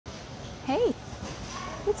Hey,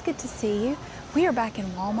 it's good to see you. We are back in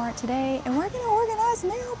Walmart today and we're going to organize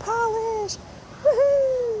nail polish.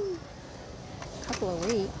 Woohoo! Couple of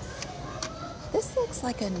weeks. This looks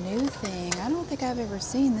like a new thing. I don't think I've ever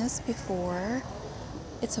seen this before.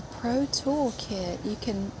 It's a Pro Tool kit. You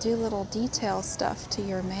can do little detail stuff to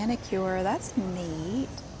your manicure. That's neat.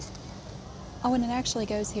 Oh, and it actually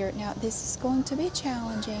goes here. Now, this is going to be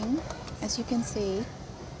challenging. As you can see,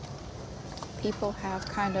 people have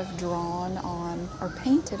kind of drawn on or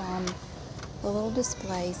painted on the little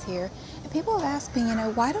displays here. And people have asked me,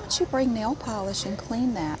 why don't you bring nail polish and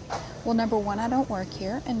clean that? Well, number one, I don't work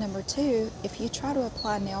here. And number two, if you try to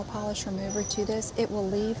apply nail polish remover to this, it will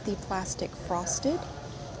leave the plastic frosted.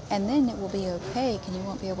 And then it will be opaque and you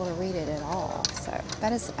won't be able to read it at all. So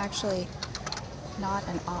that is actually not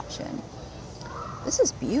an option. This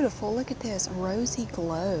is beautiful. Look at this, rosy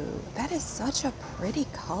glow. That is such a pretty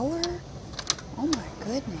color. Oh my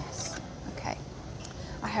goodness. Okay,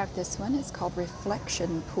 I have this one. It's called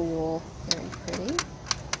Reflection Pool. Very pretty.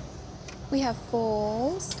 We have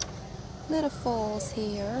fulls, little fulls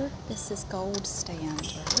here. This is Gold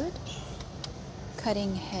Standard.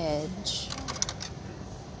 Cutting Hedge.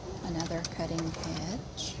 Another cutting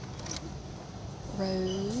hedge.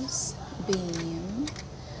 Rose Beam.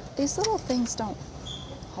 These little things don't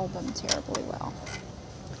hold them terribly well.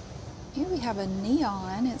 Here we have a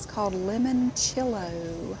neon. It's called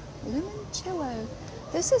Limoncello. Limoncello.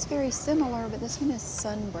 This is very similar, but this one is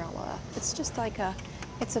Sunbrella. It's just like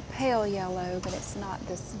it's a pale yellow, but it's not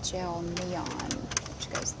this gel neon, which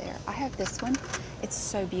goes there. I have this one. It's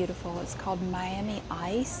so beautiful. It's called Miami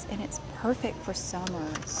Ice, and it's perfect for summer.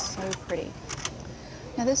 It's so pretty.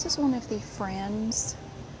 Now this is one of the Friends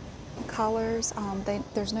colors.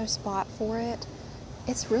 There's no spot for it.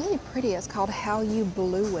 It's really pretty. It's called How You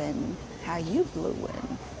Bluin'. How You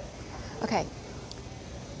Bluin'. Okay,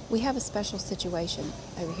 we have a special situation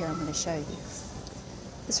over here I'm going to show you.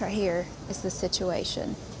 This right here is the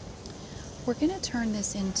situation. We're going to turn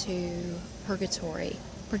this into purgatory.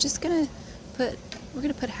 We're going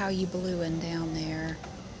to put How You Bluin' down there.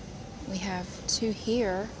 We have two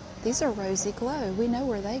here. These are Rosy Glow. We know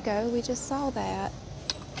where they go. We just saw that.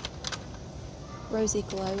 Rosy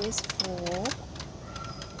Glow is full.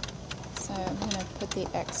 So I'm going to put the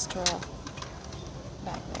extra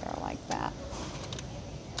back there like that.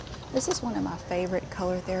 This is one of my favorite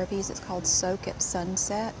color therapies. It's called Soak at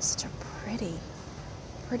Sunset. Such a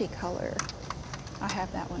pretty color. I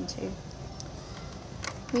have that one too.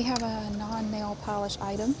 We have a non-nail polish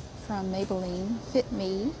item from Maybelline, Fit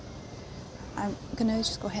Me. I'm going to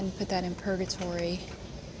just go ahead and put that in purgatory.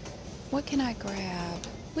 What can I grab?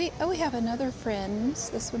 We have another Friends.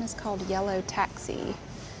 This one is called Yellow Taxi.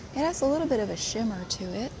 It has a little bit of a shimmer to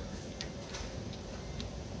it.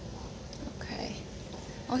 Okay.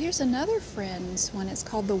 Oh, here's another Friends one. It's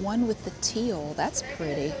called the one with the teal. That's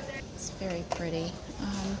pretty. It's very pretty.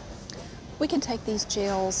 We can take these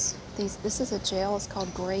gels. This is a gel. It's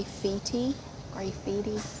called Graffiti.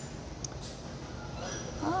 Graffiti.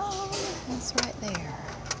 Oh, it's right there.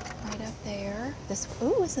 Right up there.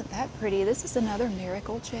 Ooh, isn't that pretty? This is another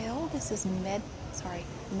Miracle Gel. This is Metro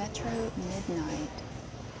Midnight.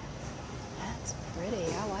 That's pretty.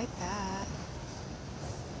 I like that.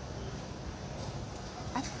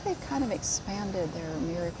 I think they've kind of expanded their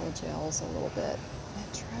Miracle Gels a little bit.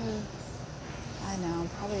 Metro. I know. I'm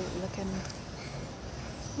probably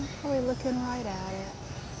looking right at it.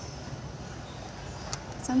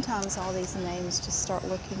 Sometimes all these names just start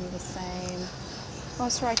looking the same. Oh,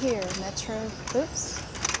 it's right here. Metro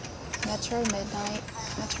Midnight.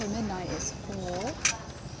 Metro Midnight is full.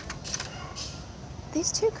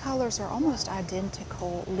 These two colors are almost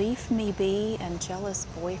identical. Leave Me Be and Jealous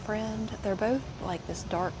Boyfriend. They're both like this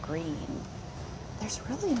dark green. There's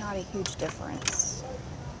really not a huge difference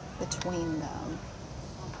between them.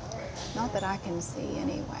 Not that I can see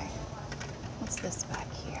anyway. What's this back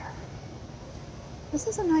here? This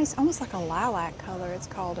is a nice, almost like a lilac color. It's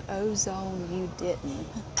called Ozone You Didn't.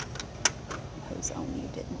 Ozone You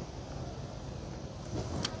Didn't.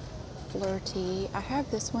 Flirty. I have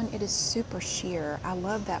this one. It is super sheer. I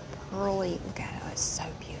love that pearly. Look at it. It's so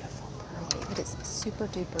beautiful. Pearly. But it's super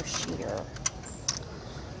duper sheer.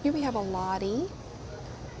 Here we have a Lottie.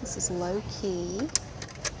 This is Low Key.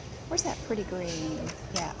 Where's that pretty green?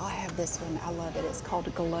 Yeah, I have this one. I love it. It's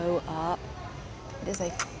called Glow Up. It is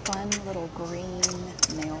a fun little green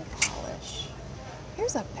nail polish.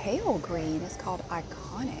 Here's a pale green. It's called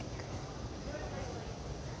Iconic.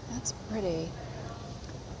 That's pretty.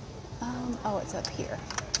 Oh, it's up here.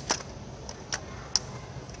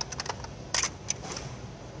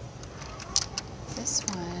 This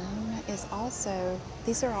one is also,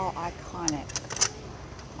 these are all iconic.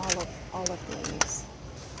 All of these.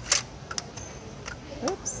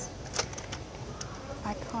 Oops.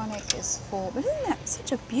 Iconic is full, but isn't that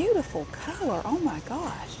such a beautiful color? Oh my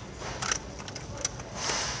gosh.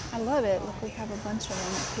 I love it. Look, we have a bunch of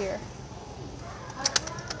them up here.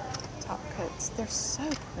 Top coats. They're so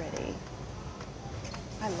pretty.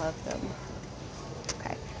 I love them.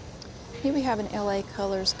 Okay. Here we have an LA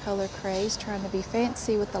Colors Color Craze, trying to be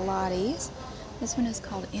fancy with the lotties. This one is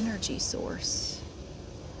called Energy Source.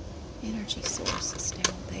 Energy Source is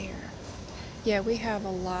down there. Yeah, we have a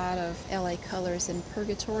lot of LA Colors in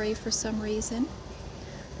Purgatory for some reason.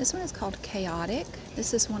 This one is called Chaotic.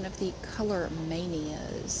 This is one of the Color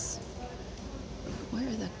Manias. Where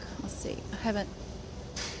are the, let's see,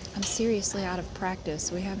 I'm seriously out of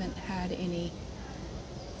practice. We haven't had any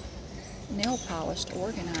nail polish to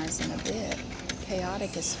organize in a bit.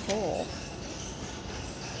 Chaotic is full.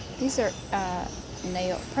 These are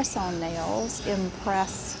press-on nails,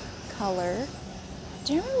 Impress color.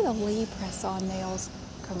 Do you remember the Lee press-on nails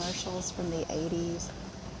commercials from the 80s?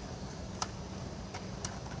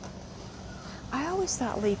 I always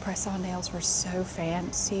thought Lee press-on nails were so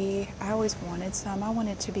fancy. I always wanted some. I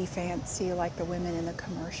wanted to be fancy like the women in the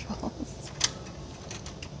commercials.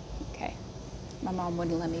 Okay. My mom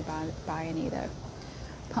wouldn't let me buy any though.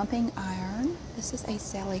 Pumping Iron. This is a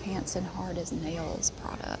Sally Hansen Hard as Nails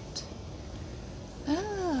product.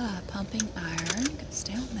 Pumping Iron goes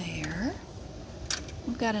down there.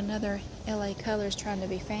 We've got another LA Colors trying to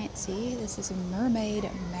be fancy. This is Mermaid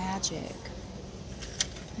Magic.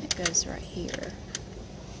 It goes right here.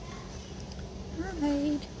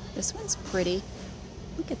 Mermaid. This one's pretty.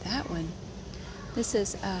 Look at that one. This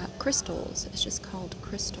is Crystals. It's just called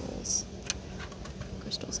Crystals.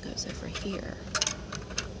 Crystals goes over here.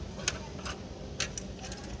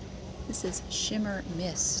 This is Shimmer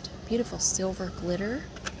Mist. Beautiful silver glitter.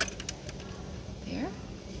 There.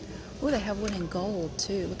 Oh, they have one in gold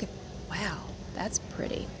too. Look at, wow, that's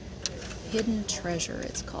pretty. Hidden Treasure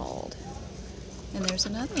it's called. And there's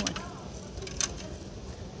another one.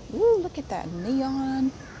 Ooh, look at that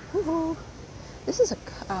neon. Ooh. This is a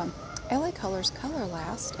LA Colors Color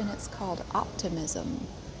Last, and it's called Optimism.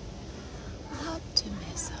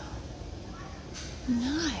 Optimism.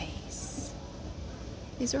 Nice.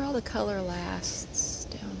 These are all the Color Lasts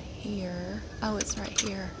down here. Oh, it's right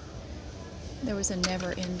here. There was a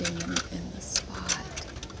never ending in the spot.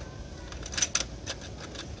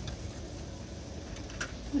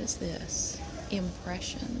 What is this?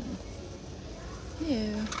 Impression.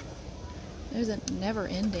 Ew. There's a never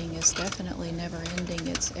ending. It's definitely never ending.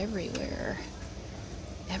 It's everywhere.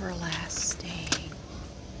 Everlasting.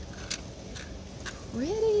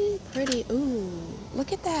 Pretty, pretty. Ooh,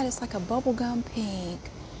 look at that. It's like a bubblegum pink.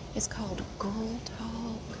 It's called Girl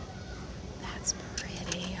Talk. That's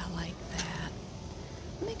pretty. I like that.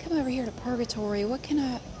 Let me come over here to Purgatory. What can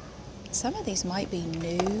I... Some of these might be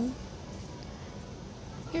new.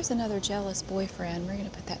 Here's another Jealous Boyfriend. We're going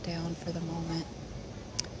to put that down for the moment.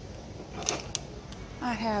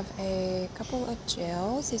 I have a couple of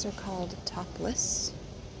gels. These are called Topless.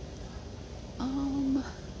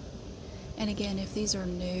 And again, if these are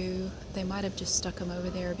new, they might have just stuck them over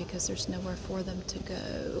there because there's nowhere for them to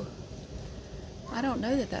go. I don't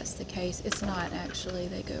know that that's the case. It's not actually.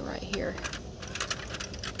 They go right here.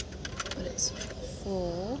 But it's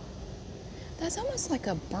full. That's almost like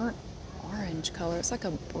a burnt orange color. It's like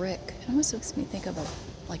a brick. It almost makes me think of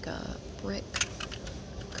like a brick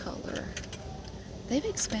color. They've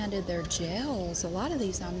expanded their gels. A lot of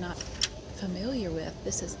these I'm not familiar with.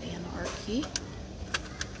 This is Anarchy.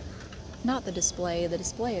 Not the display. The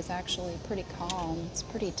display is actually pretty calm. It's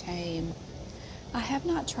pretty tame. I have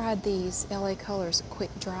not tried these LA Colors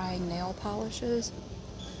quick drying nail polishes.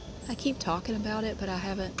 I keep talking about it, but I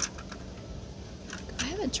haven't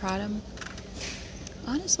tried them.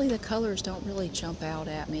 Honestly, the colors don't really jump out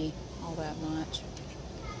at me all that much.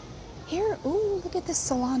 Here, ooh, look at this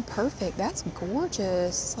Salon Perfect. That's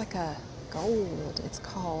gorgeous. It's like a gold. It's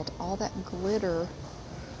called All That Glitter.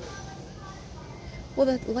 Well,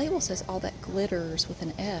 the label says All That Glitters with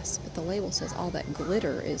an S, but the label says All That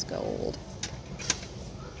Glitter is gold.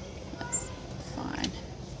 That's fine.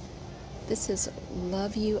 This is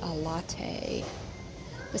Love You a Latte.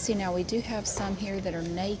 But see, now we do have some here that are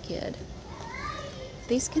naked.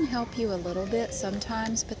 These can help you a little bit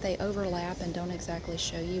sometimes, but they overlap and don't exactly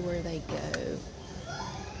show you where they go.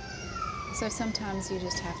 So sometimes you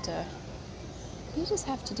just have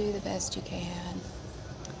to do the best you can.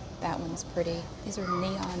 That one's pretty. These are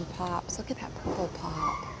neon pops. Look at that purple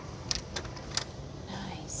pop.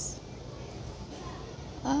 Nice.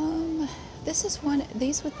 This is one,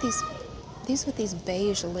 these with these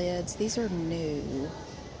beige lids, these are new.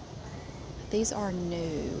 These are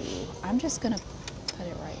new. I'm just gonna put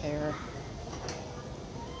it right there.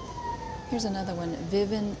 Here's another one,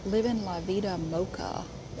 Livin' La Vida Mocha.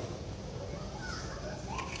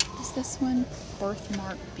 Is this one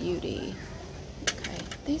Birthmark Beauty? Okay,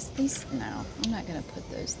 these, no, I'm not gonna put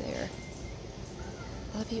those there.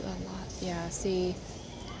 Love you a lot. Yeah, see,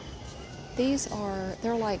 these are,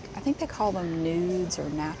 they're like, I think they call them nudes or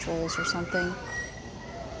naturals or something.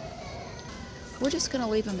 We're just gonna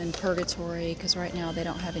leave them in purgatory because right now they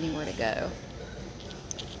don't have anywhere to go.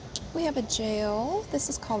 We have a gel. This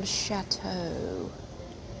is called Chateau.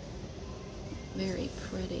 Very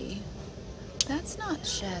pretty. That's not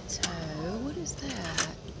Chateau. What is that?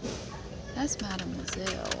 That's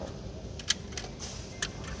Mademoiselle.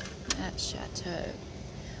 That's Chateau.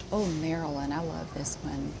 Oh, Maryland. I love this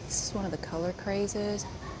one. This is one of the color crazes.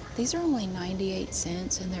 These are only 98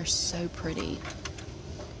 cents and they're so pretty.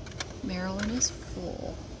 Maryland is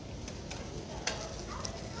full.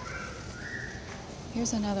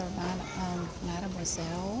 Here's another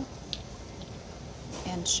Mademoiselle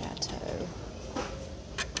and Chateau.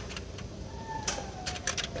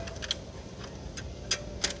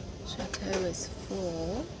 Chateau is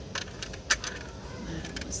full.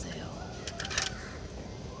 Mademoiselle.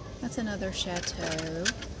 That's another Chateau.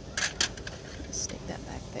 Let's stick that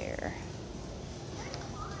back there.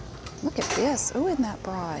 Look at this. Oh, isn't that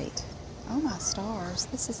bright? Oh my stars.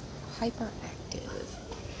 This is Hyperactive.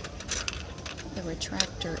 The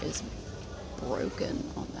retractor is broken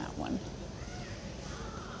on that one.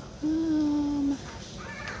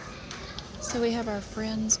 So we have our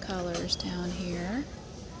friends colors down here.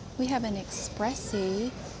 We have an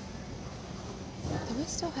Expressi. Do we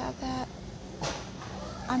still have that?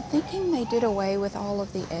 I'm thinking they did away with all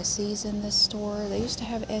of the Essies in this store. They used to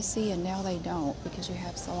have Essie and now they don't because you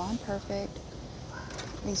have Salon Perfect,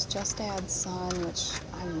 these Just Add Sun, which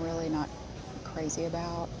I'm really not crazy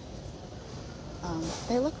about.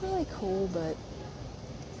 They look really cool, but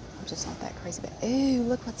I'm just not that crazy about. Ooh,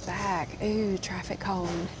 look what's back. Ooh, Traffic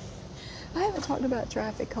Cone. I haven't talked about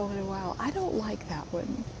Traffic Cone in a while. I don't like that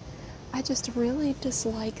one. I just really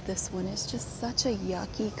dislike this one. It's just such a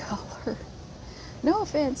yucky color. No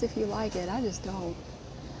offense if you like it, I just don't.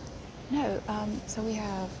 No, so we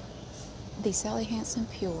have the Sally Hansen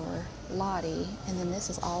Pure, Lottie, and then this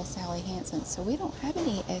is all Sally Hansen. So we don't have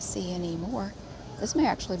any SC anymore. This may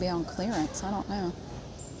actually be on clearance, I don't know.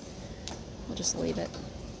 We'll just leave it.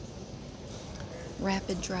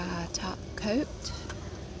 Rapid Dry Top Coat.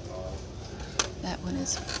 That one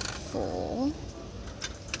is full.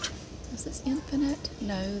 Is this Infinite?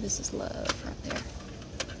 No, this is Love right there.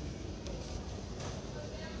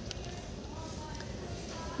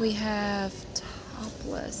 We have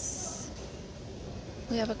Topless.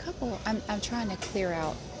 We have a couple. I'm trying to clear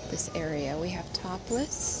out this area. We have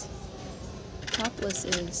Topless. Topless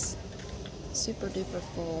is super duper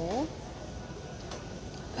full.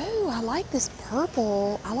 Oh, I like this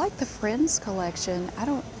purple. I like the Friends collection.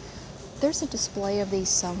 There's a display of these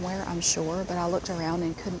somewhere, I'm sure, but I looked around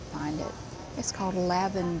and couldn't find it. It's called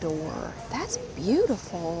Lavendor. That's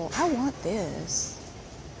beautiful. I want this.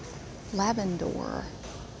 Lavendor.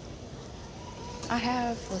 I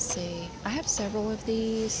have, let's see, I have several of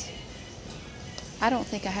these. I don't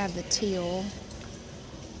think I have the teal.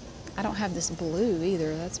 I don't have this blue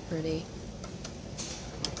either. That's pretty.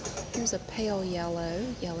 Here's a pale yellow,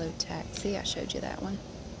 Yellow Taxi. I showed you that one.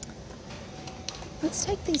 Let's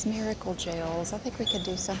take these Miracle Gels. I think we could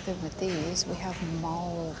do something with these. We have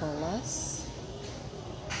Marvelous.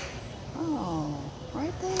 Oh,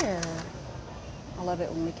 right there. I love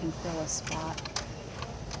it when we can fill a spot.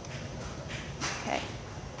 Okay,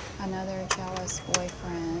 another Jealous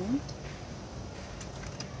Boyfriend.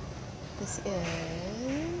 This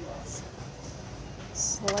is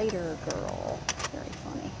Slater Girl. Very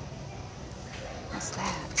funny. What's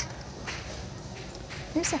that?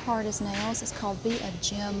 Here's a Hard as Nails. It's called Be a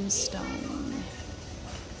Gemstone.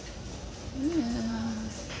 Yeah.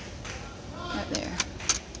 Right there.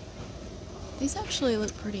 These actually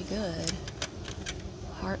look pretty good.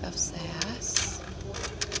 Heart of Sass.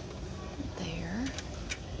 There.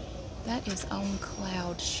 That is On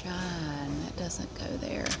Cloud Shine. That doesn't go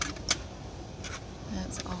there.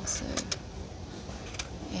 That's also.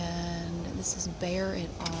 And this is Bare It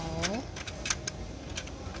All.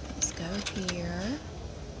 Let's go here.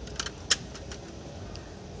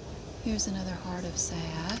 Here's another Heart of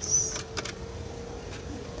Sass.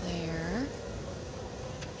 There.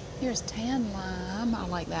 Here's Tan Lime. I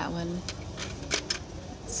like that one.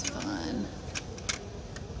 It's fun.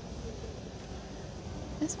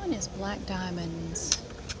 This one is Black Diamonds.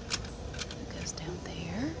 It goes down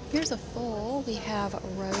there. Here's a full. We have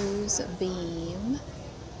Rose Beam.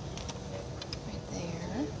 Right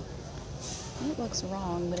there. It looks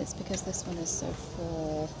wrong, but it's because this one is so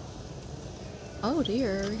full. Oh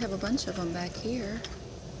dear, we have a bunch of them back here.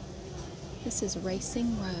 This is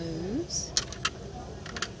Racing Rose.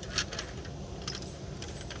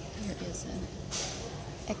 Here is an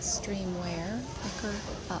Extreme Wear. Picker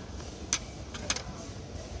Up.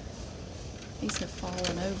 These have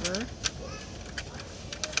fallen over.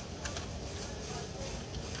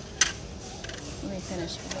 Let me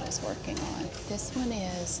finish what I was working on. This one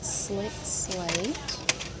is Slick Slate.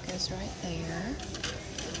 Goes right there.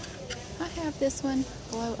 I have this one,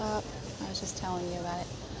 Blow Up. I was just telling you about it.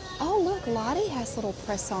 Oh, look, Lottie has little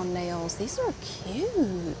press-on nails. These are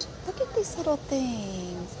cute. Look at these little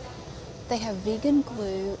things. They have vegan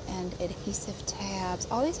glue and adhesive tabs.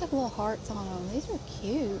 All these have little hearts on them. These are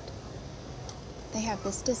cute. They have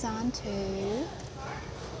this design too.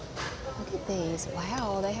 Look at these.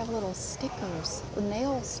 Wow, they have little stickers,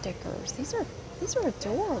 nail stickers. These are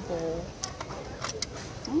adorable.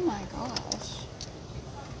 Oh my gosh.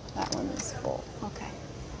 That one is full. Okay.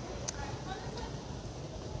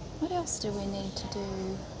 What else do we need to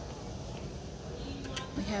do?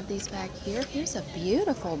 We have these back here. Here's a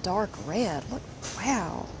beautiful dark red. Look,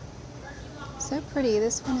 wow. So pretty.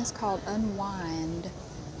 This one is called Unwind.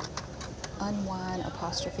 Unwind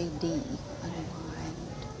apostrophe D. Unwind.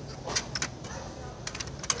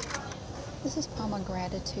 This is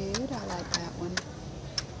Pomegratitude. I like that one.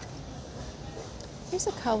 Here's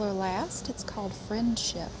a color last. It's called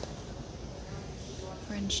Friendship.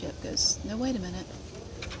 Friendship goes, no, wait a minute.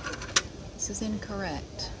 This is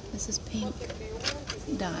incorrect. This is Pink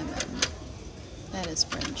Diamond. That is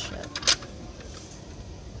Friendship.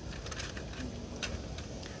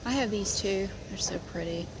 I have these two. They're so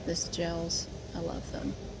pretty. This gels. I love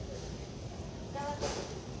them.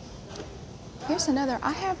 Here's another.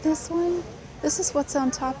 I have this one. This is what's on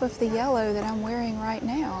top of the yellow that I'm wearing right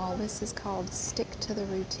now. This is called Stick to the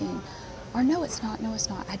Routine. Or no, it's not. No, it's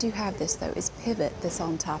not. I do have this though. It's Pivot that's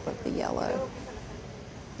on top of the yellow.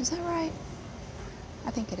 Is that right? I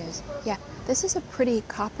think it is. Yeah. This is a pretty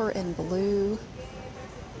copper and blue,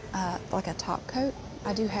 like a top coat.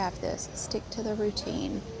 I do have this. Stick to the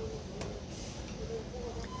Routine.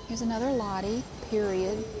 Here's another Lottie,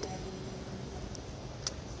 Period.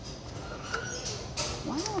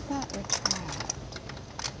 Why won't that retract?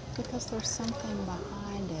 Because there's something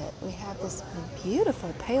behind it. We have this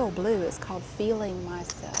beautiful pale blue. It's called Feeling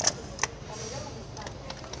Myself.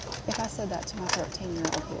 If I said that to my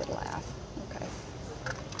 13-year-old, he would laugh. Okay.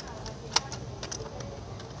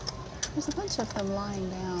 There's a bunch of them lying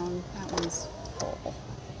down. That one's full.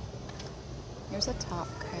 Here's a top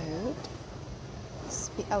coat.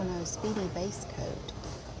 Oh no, Speedy Base Coat.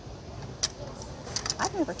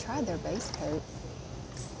 I've never tried their base coat.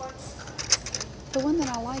 The one that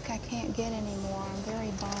I like I can't get anymore. I'm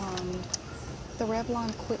very bummed. The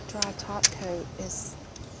Revlon Quick Dry Top Coat is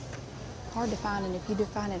hard to find, and if you do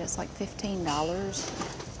find it, it's like $15.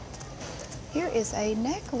 Here is a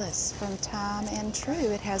necklace from Time and True.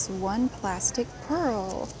 It has one plastic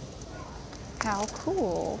pearl. How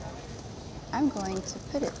cool. I'm going to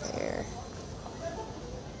put it there.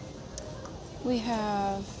 We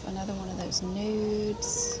have another one of those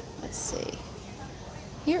nudes. Let's see.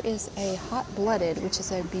 Here is a Hot Blooded, which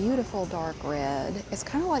is a beautiful dark red. It's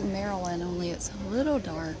kind of like Marilyn, only it's a little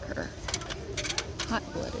darker. Hot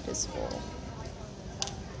Blooded is full.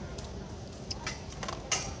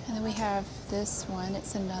 And then we have this one.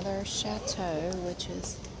 It's another Chateau, which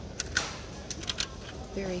is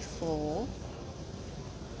very full.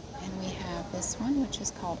 And we have this one, which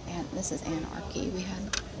is called, this is Anarchy. We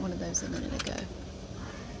had one of those a minute ago.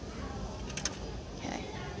 Okay.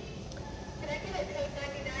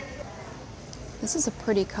 This is a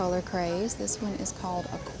pretty color craze. This one is called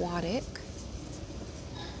Aquatic.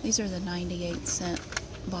 These are the 98-cent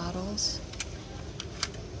bottles.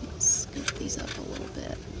 Let's scoop these up a little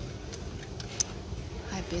bit.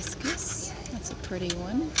 Hibiscus. That's a pretty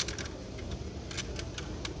one.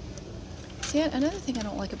 See, another thing I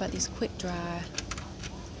don't like about these quick dry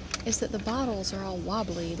is that the bottles are all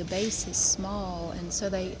wobbly. The base is small, and so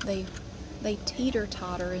they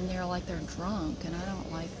teeter-totter in there like they're drunk, and I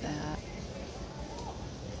don't like that.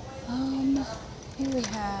 Here we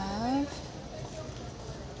have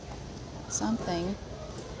something.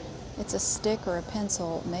 It's a stick or a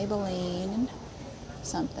pencil, Maybelline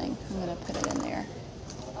something. I'm gonna put it in there.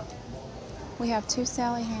 We have two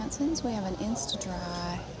Sally Hansens. We have an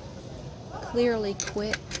Insta-Dry Clearly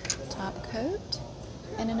Quick top coat,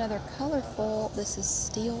 And another colorful, this is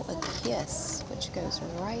Steal a Kiss, which goes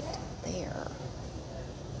right there.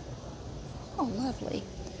 Oh, lovely.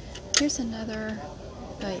 Here's another,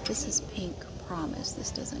 wait, this is Pink Promise.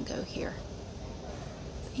 This doesn't go here.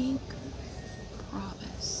 Pink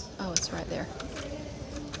Promise. Oh, it's right there.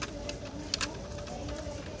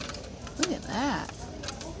 Look at that.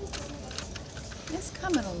 It's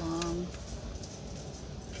coming along.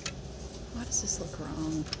 Why does this look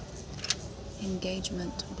wrong?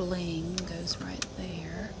 Engagement Bling goes right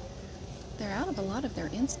there. They're out of a lot of their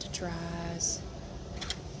Insta-Dries.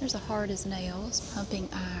 There's a Hard as Nails, Pumping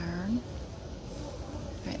Iron.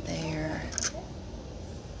 Right there.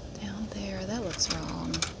 Down there, that looks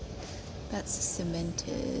wrong. That's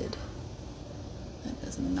Cemented. That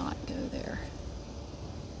does not go there.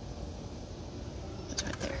 That's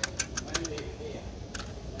right there.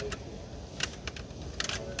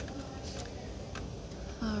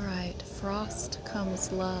 Alright, Frost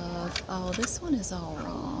Comes Love. Oh, this one is all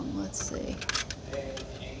wrong. Let's see.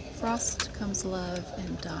 Frost Comes Love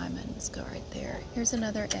and Diamonds go right there. Here's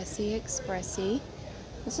another Essie Expressie.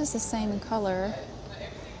 This is the same color.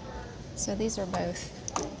 So these are both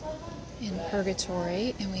in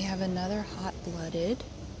Purgatory. And we have another Hot Blooded.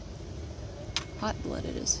 Hot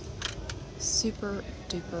Blooded is super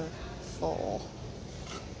duper full.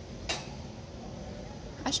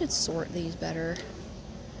 I should sort these better.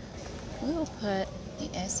 We'll put the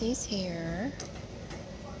Essies here,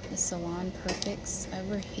 the Salon Perfects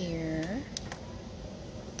over here,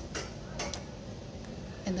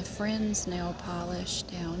 and the Friends nail polish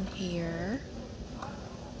down here,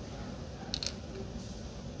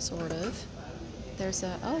 sort of. There's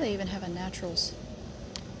a, oh, they even have a Naturals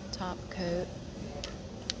top coat.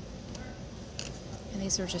 And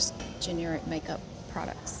these are just generic makeup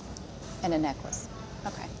products. And a necklace.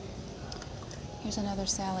 Okay. Here's another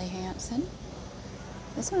Sally Hansen.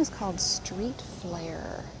 This one is called Street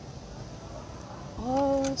Flare.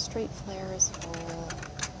 Oh, Street Flare is full.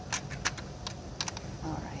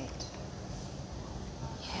 All right.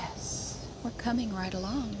 Yes, we're coming right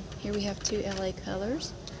along. Here we have two LA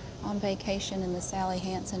Colors on vacation in the Sally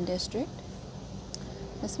Hansen district.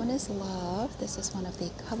 This one is Love. This is one of the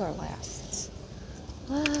Color Lasts.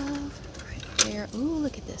 Love, right there. Ooh,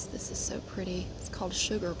 look at this. This is so pretty. It's called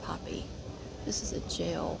Sugar Poppy. This is a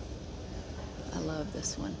gel. I love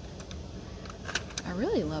this one. I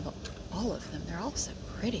really love all of them. They're all so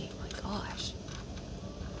pretty. My gosh.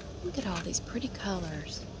 Look at all these pretty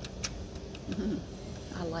colors.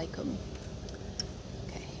 I like them.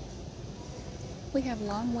 Okay. We have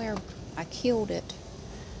Longwear. I killed it.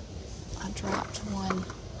 I dropped one.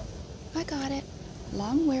 I got it.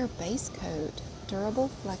 Longwear Base Coat. Durable,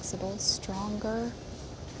 flexible, stronger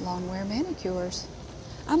Longwear manicures.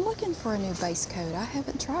 I'm looking for a new base coat. I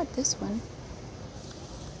haven't tried this one.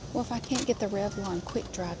 Well, if I can't get the Revlon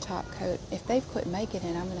Quick Dry top coat, if they've quit making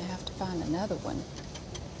it, I'm going to have to find another one.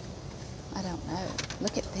 I don't know.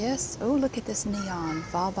 Look at this. Oh, look at this neon.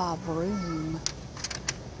 Va Va Vroom.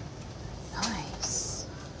 Nice.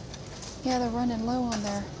 Yeah, they're running low on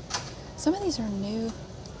there. Some of these are new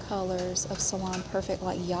colors of Salon Perfect,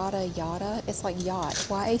 like Yada Yada. It's like yacht.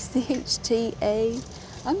 Y-A-C-H-T-A.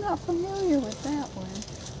 I'm not familiar with that one.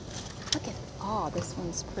 Look at, oh, this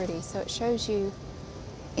one's pretty. So it shows you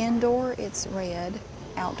indoor it's red,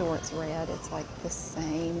 outdoor it's red. It's like the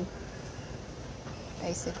same.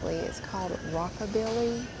 Basically, it's called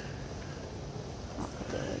Rockabilly.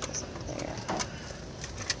 Rockabilly is up there.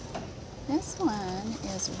 This one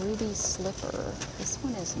is Ruby Slipper. This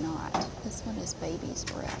one is not. This one is Baby's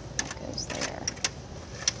Breath. That goes there.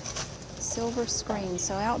 Silver Screen.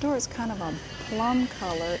 So outdoor is kind of a plum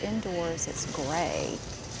color. Indoors it's gray.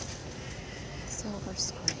 Silver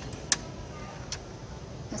Screen.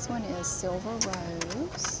 This one is Silver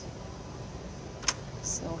Rose.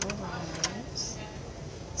 Silver Rose.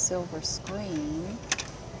 Silver Screen.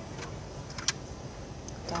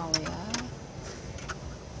 Dahlia.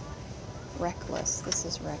 Reckless. This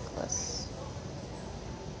is Reckless.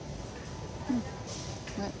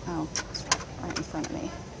 What? Oh, it's right in front of me.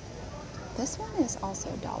 This one is also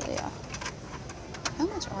Dahlia. How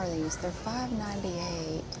much are these? They're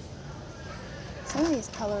 $5.98. Some of these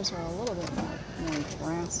colors are a little bit more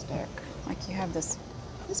drastic. Like you have this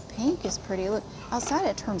pink is pretty. Look, outside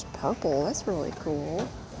it turns purple. That's really cool.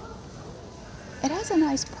 It has a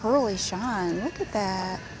nice pearly shine. Look at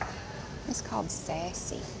that. It's called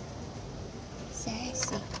Sassy.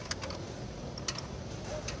 Sassy.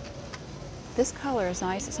 This color is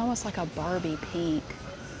nice. It's almost like a Barbie pink.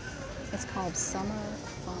 It's called Summer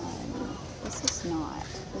Fun. This is not.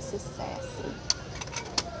 This is Sassy.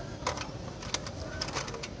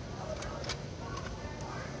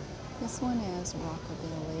 This one is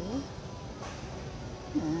Rockabilly.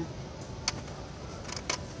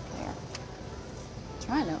 There.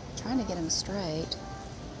 Trying to get them straight.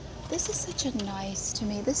 This is such a nice, to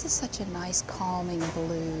me, this is such a nice calming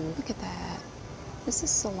blue. Look at that. This is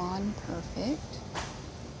Salon Perfect,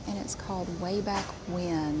 and it's called Way Back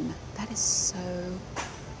When. That is so,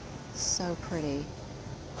 so pretty.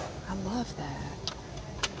 I love that.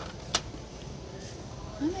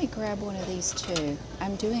 I may grab one of these too.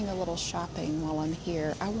 I'm doing a little shopping while I'm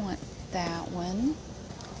here. I want that one.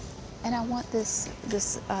 And I want this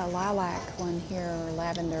lilac one here, or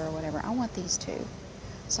lavender or whatever. I want these two.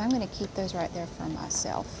 So I'm going to keep those right there for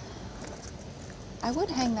myself. I would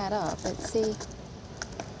hang that up, but see,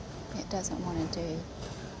 it doesn't want to do.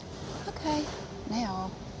 Okay, now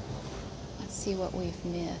let's see what we've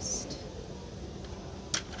missed.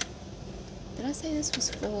 Did I say this was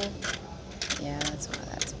full? Yeah, that's why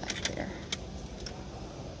that's back there.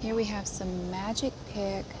 Here we have some Magic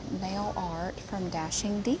Pick nail art from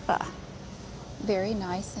Dashing Diva. Very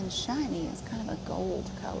nice and shiny. It's kind of a gold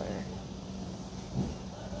color.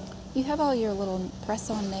 You have all your little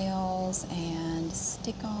press-on nails and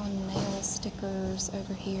stick-on nail stickers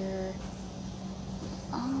over here.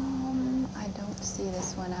 I don't see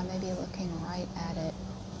this one. I may be looking right at it.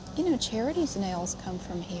 You know, Charity's nails come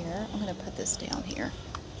from here. I'm going to put this down here.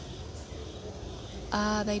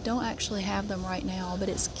 They don't actually have them right now, but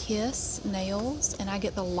it's Kiss nails, and I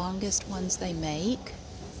get the longest ones they make,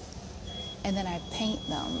 and then I paint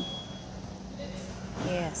them.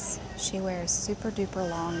 Yes, she wears super duper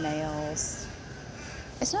long nails.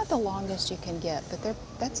 It's not the longest you can get, but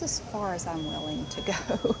that's as far as I'm willing to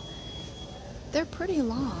go. They're pretty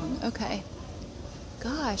long. Okay.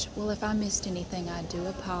 Gosh, well, if I missed anything, I do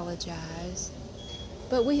apologize.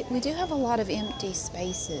 But we do have a lot of empty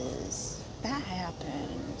spaces. That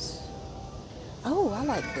happens. Oh, I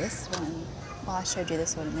like this one. Well, I showed you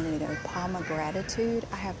this one a minute ago. Palm of Gratitude.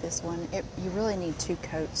 I have this one. You really need 2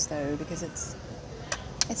 coats though, because it's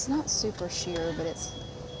not super sheer, but it's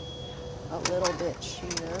a little bit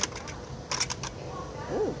sheer.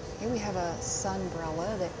 Ooh, here we have a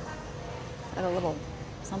sunbrella that had a little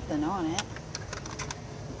something on it.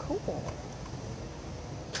 Cool.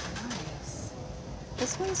 Nice.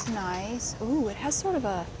 This one's nice. Ooh, it has sort of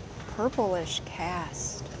a purplish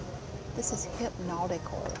cast. This is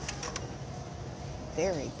Hypnotical.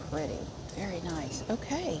 Very pretty. Very nice.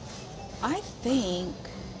 Okay. I think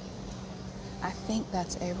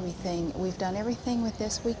that's everything. We've done everything with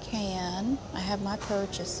this we can. I have my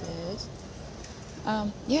purchases.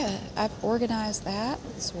 Yeah, I've organized that,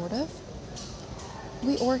 sort of.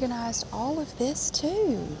 We organized all of this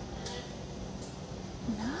too.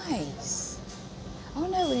 Nice. Oh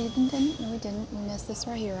no, we didn't. No, we didn't. We missed this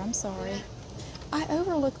right here. I'm sorry. I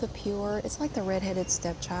overlook the Pure. It's like the redheaded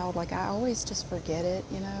stepchild. Like, I always just forget it,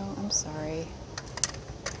 you know? I'm sorry.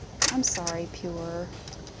 I'm sorry, Pure.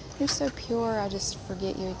 You're so pure, I just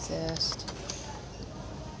forget you exist.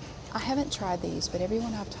 I haven't tried these, but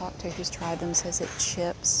everyone I've talked to who's tried them says it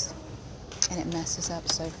chips and it messes up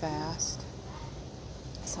so fast.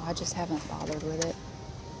 So I just haven't bothered with it.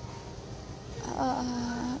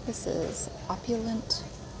 This is Opulent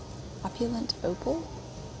Opal.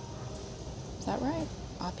 Is that right?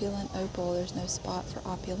 Opulent Opal. There's no spot for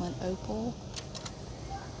Opulent Opal.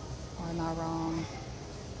 Or am I wrong?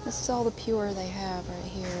 This is all the Pure they have right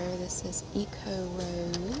here. This is Eco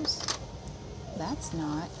Rose. That's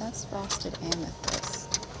not. That's Frosted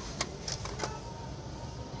Amethyst.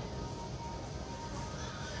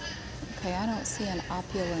 Okay, I don't see an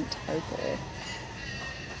Opulent Opal.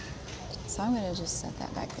 So I'm going to just set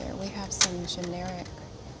that back there. We have some generic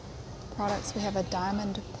products. We have a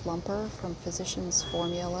Diamond Plumper from Physicians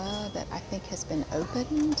Formula that I think has been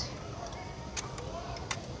opened.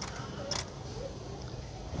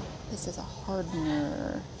 This is a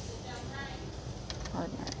hardener.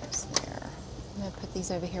 Hardener is there. I'm going to put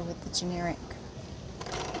these over here with the generic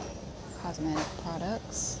cosmetic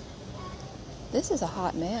products. This is a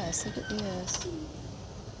hot mess. Look at this.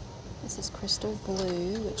 This is Crystal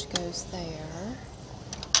Blue, which goes there.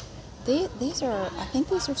 These are, I think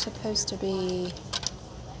these are supposed to be,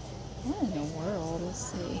 what in the world?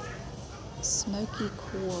 Let's see. Smoky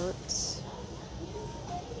Quartz.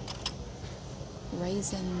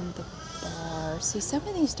 Raising the Bar. See, some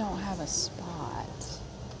of these don't have a spot.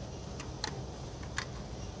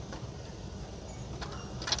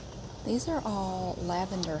 These are all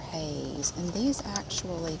Lavender Haze, and these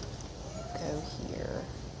actually go here.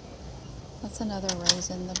 That's another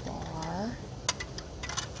Raising the Bar.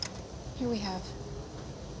 Here we have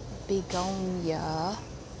Begonia,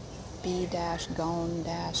 B-Gon-IA.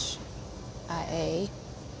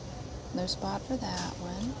 No spot for that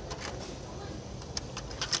one.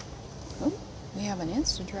 Oh, we have an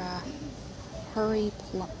Insta-Dry Hurry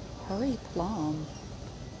Plum.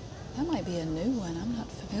 That might be a new one. I'm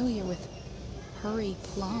not familiar with Hurry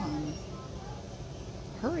Plum.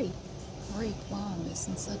 Hurry Plum is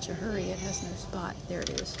in such a hurry it has no spot. There it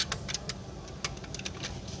is.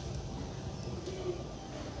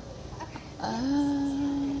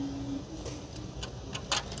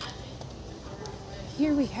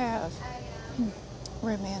 Here we have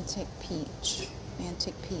Romantic Peach.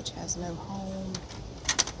 Romantic Peach has no home.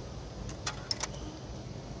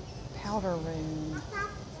 Powder Room.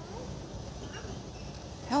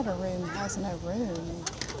 Powder Room has no room.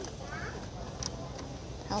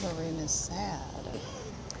 Powder Room is sad.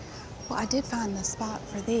 Well, I did find the spot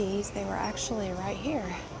for these. They were actually right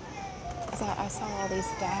here. I saw all these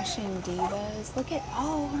dashing divas. Look at,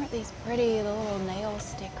 oh, aren't these pretty, the little nail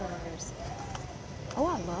stickers? Oh,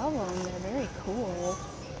 I love them. They're very cool.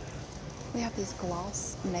 We have these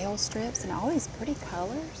gloss nail strips and all these pretty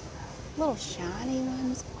colors. Little shiny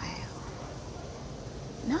ones. Wow.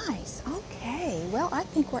 Nice. Okay. Well, I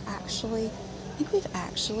think we've actually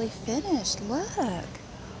finished. Look.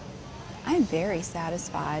 I'm very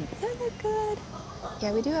satisfied. Doesn't it look good?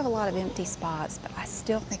 Yeah, we do have a lot of empty spots, but I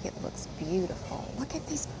still think it looks beautiful. Look at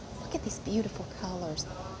these beautiful colors.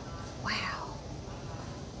 Wow.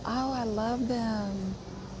 Oh, I love them.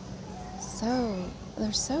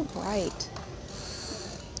 They're so bright.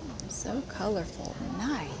 So colorful.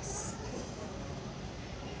 Nice.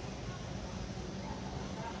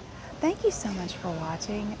 Thank you so much for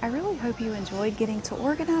watching. I really hope you enjoyed getting to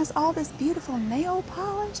organize all this beautiful nail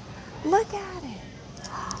polish. Look at it.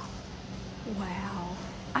 Wow.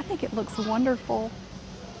 I think it looks wonderful.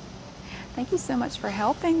 Thank you so much for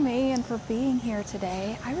helping me and for being here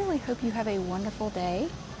today. I really hope you have a wonderful day,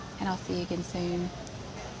 and I'll see you again soon.